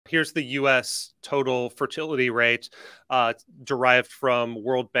here's the U.S. total fertility rate derived from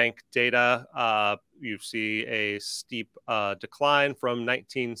World Bank data. You see a steep decline from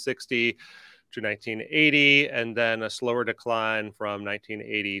 1960 to 1980, and then a slower decline from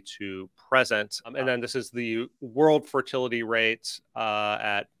 1980 to present. And then this is the world fertility rate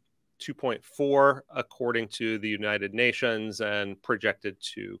at 2.4, according to the United Nations, and projected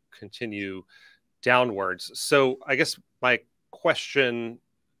to continue downwards. So I guess my question,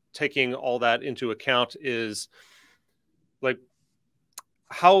 taking all that into account, is like,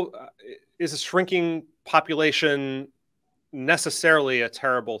 how is a shrinking population necessarily a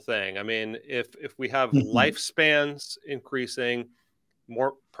terrible thing? I mean, if we have lifespans increasing,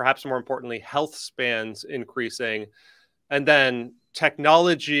 perhaps more importantly, health spans increasing, and then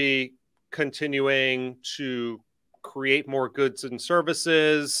technology continuing to create more goods and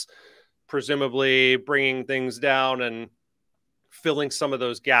services, presumably bringing things down and filling some of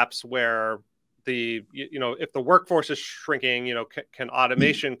those gaps where if the workforce is shrinking, can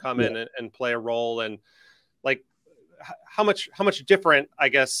automation come in and play a role? And like, how much different, I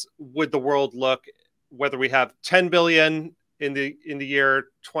guess, would the world look whether we have 10 billion in the year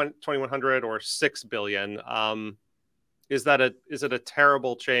 2100 or 6 billion? Is it a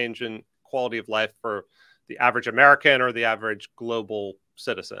terrible change in quality of life for the average American or the average global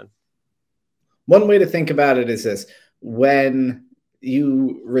citizen? One way to think about it is this: when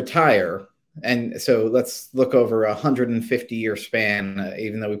you retire, and so let's look over a 150-year span,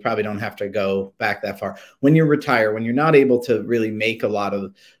 even though we probably don't have to go back that far. When you retire, when you're not able to really make a lot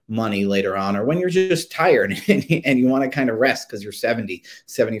of money later on, or when you're just tired and you want to kind of rest because you're 70,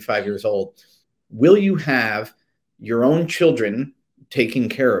 75 years old, will you have your own children taking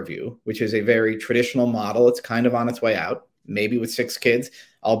care of you, which is a very traditional model? It's kind of on its way out. Maybe with 6 kids,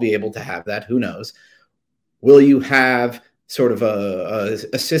 I'll be able to have that. Who knows? Will you have sort of a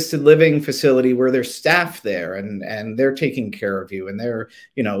assisted living facility where there's staff there and they're taking care of you, and they're,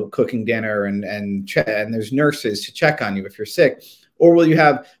 cooking dinner and there's nurses to check on you if you're sick? Or will you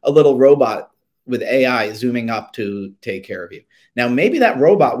have a little robot with AI zooming up to take care of you? Now, maybe that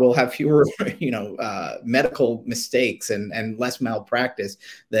robot will have fewer, medical mistakes and less malpractice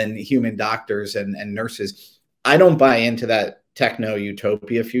than human doctors and nurses. I don't buy into that techno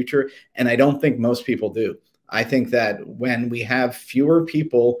utopia future, and I don't think most people do. I think that when we have fewer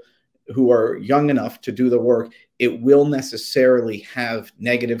people who are young enough to do the work, it will necessarily have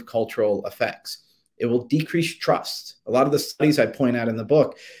negative cultural effects. It will decrease trust. A lot of the studies I point out in the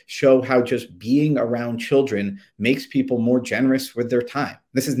book show how just being around children makes people more generous with their time.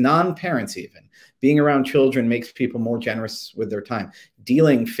 This is non-parents even. Being around children makes people more generous with their time.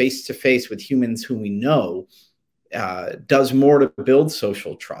 Dealing face-to-face with humans who we know does more to build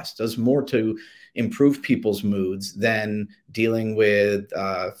social trust, does more to improve people's moods than dealing with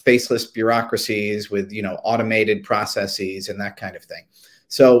faceless bureaucracies with, automated processes and that kind of thing.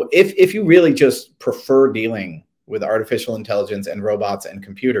 So if you really just prefer dealing with artificial intelligence and robots and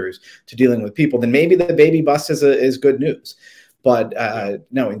computers to dealing with people, then maybe the baby bust is good news. But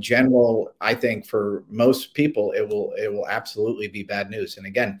no, in general, I think for most people, it will absolutely be bad news. And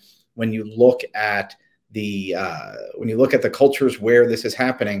again, when you look at the cultures where this is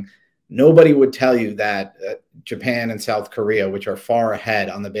happening, nobody would tell you that Japan and South Korea, which are far ahead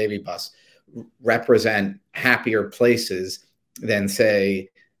on the baby bust, represent happier places than, say,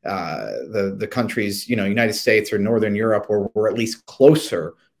 the countries, United States or Northern Europe, where we're at least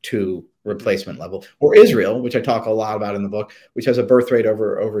closer to replacement level, or Israel, which I talk a lot about in the book, which has a birth rate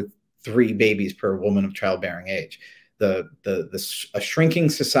over 3 babies per woman of childbearing age. A shrinking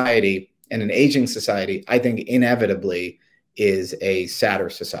society and an aging society, I think, inevitably is a sadder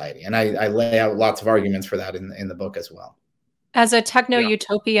society, and I lay out lots of arguments for that in the book as well. As a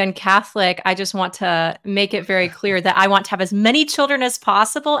techno-utopian Catholic, I just want to make it very clear that I want to have as many children as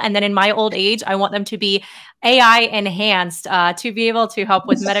possible. And then in my old age, I want them to be AI enhanced to be able to help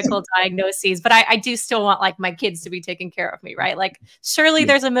with medical diagnoses. But I do still want my kids to be taking care of me, right? Surely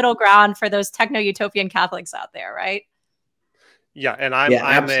there's a middle ground for those techno-utopian Catholics out there, right? Yeah. And I'm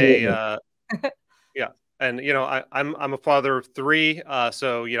a father of 3.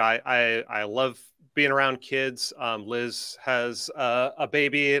 So, I love being around kids. Liz has a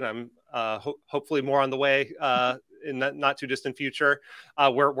baby, and I'm hopefully more on the way in the not too distant future.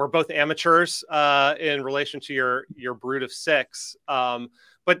 We're both amateurs in relation to your brood of 6.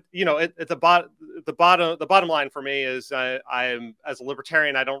 But at the bottom line for me is I'm, as a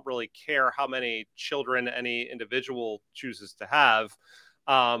libertarian, I don't really care how many children any individual chooses to have.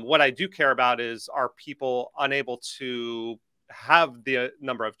 What I do care about is, are people unable to have the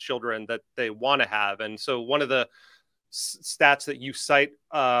number of children that they want to have? And so one of the stats that you cite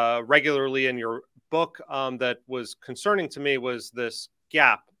regularly in your book that was concerning to me was this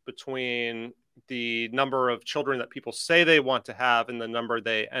gap between the number of children that people say they want to have and the number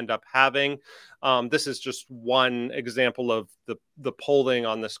they end up having. This is just one example of the polling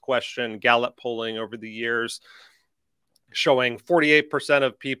on this question, Gallup polling over the years, showing 48%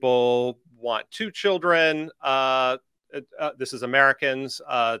 of people want 2 children. This is Americans.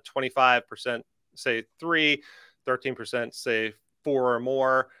 25% say 3, 13% say 4 or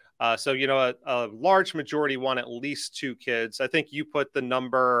more. So, you know, a large majority want at least 2 kids. I think you put the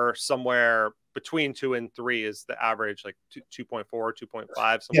number somewhere between 2 and 3 is the average, like 2.4,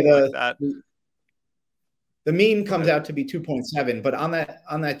 2.5, something like that. The mean comes out to be 2.7. But on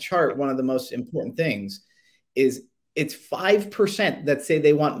that chart, one of the most important things is it's 5% that say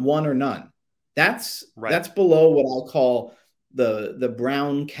they want 1 or none. That's below what I'll call the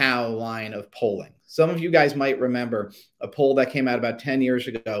brown cow line of polling. Some of you guys might remember a poll that came out about 10 years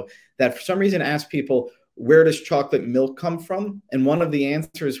ago that for some reason asked people, where does chocolate milk come from? And one of the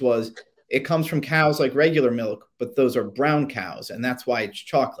answers was, it comes from cows like regular milk, but those are brown cows, and that's why it's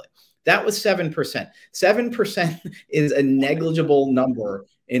chocolate. That was 7%. 7% is a negligible number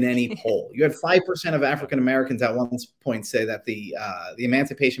in any poll. You had 5% of African Americans at one point say that the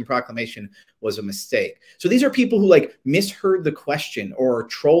Emancipation Proclamation was a mistake. So these are people who like misheard the question or are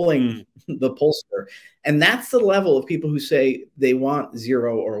trolling the pollster. And that's the level of people who say they want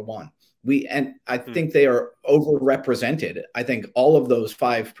 0 or 1. And I think they are overrepresented. I think all of those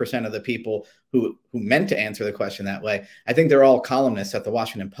 5% of the people who meant to answer the question that way, I think they're all columnists at the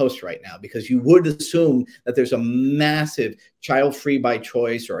Washington Post right now, because you would assume that there's a massive child free by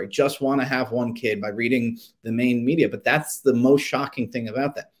choice, or I just want to have 1 kid by reading the main media. But that's the most shocking thing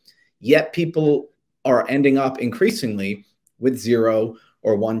about that. Yet people are ending up increasingly with 0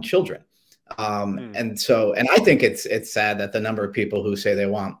 or 1 children. And I think it's sad that the number of people who say they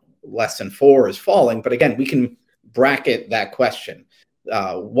want less than 4 is falling. But again, we can bracket that question.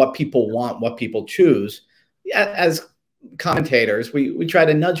 What people want, what people choose. As commentators, we try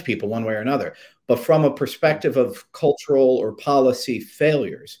to nudge people one way or another. But from a perspective of cultural or policy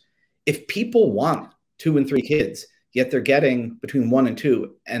failures, if people want 2 and 3 kids, yet they're getting between 1 and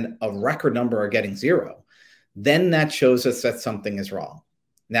 2, and a record number are getting 0, then that shows us that something is wrong.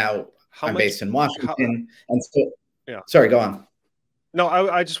 Now, I'm based in Washington, and so, sorry, go on. No,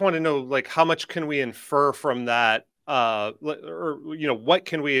 I just want to know, like, how much can we infer from that? Or, you know, what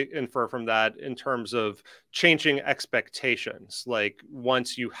can we infer from that in terms of changing expectations? Like,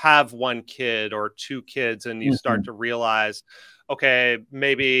 once you have 1 kid or 2 kids and you start to realize, okay,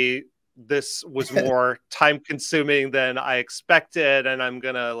 maybe this was more time consuming than I expected, and I'm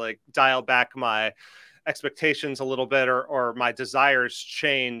going to like dial back my expectations a little bit, or my desires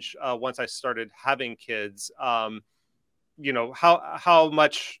change once I started having kids. You know, how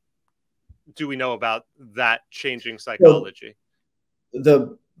much do we know about that changing psychology?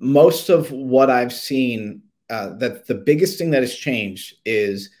 The most of what I've seen, that the biggest thing that has changed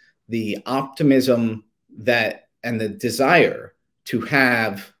is the optimism and the desire to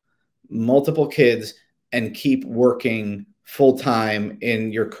have multiple kids and keep working full time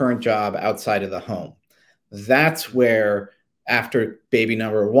in your current job outside of the home. That's where, after baby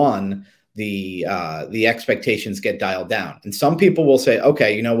number 1, the expectations get dialed down. And some people will say,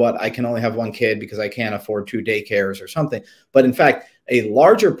 okay, you know what, I can only have 1 kid because I can't afford 2 daycares or something. But in fact, a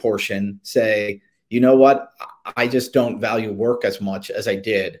larger portion say, you know what, I just don't value work as much as I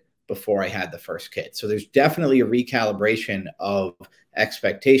did before I had the first kid. So there's definitely a recalibration of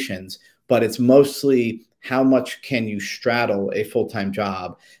expectations, but it's mostly how much can you straddle a full-time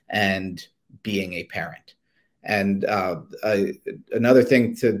job and being a parent. And another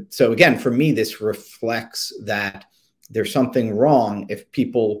thing so again, for me, this reflects that there's something wrong if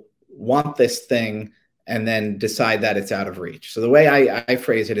people want this thing and then decide that it's out of reach. So the way I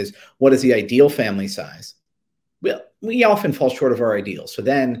phrase it is, what is the ideal family size? Well, we often fall short of our ideals. So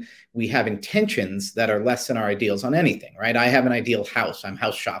then we have intentions that are less than our ideals on anything, right? I have an ideal house. I'm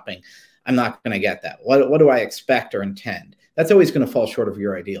house shopping. I'm not going to get that. What do I expect or intend? That's always going to fall short of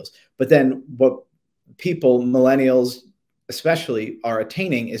your ideals. But then what people, millennials especially, are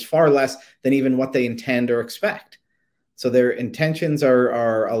attaining is far less than even what they intend or expect. So their intentions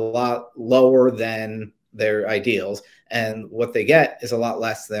are a lot lower than their ideals, and what they get is a lot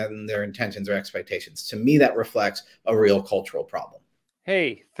less than their intentions or expectations. To me, that reflects a real cultural problem.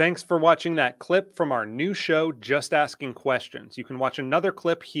 Hey, thanks for watching that clip from our new show, Just Asking Questions. You can watch another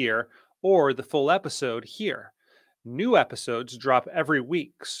clip here or the full episode here. New episodes drop every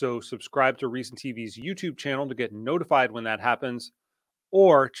week, so subscribe to ReasonTV's YouTube channel to get notified when that happens.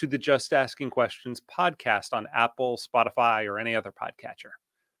 or to the Just Asking Questions podcast on Apple, Spotify, or any other podcatcher.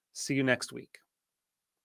 See you next week.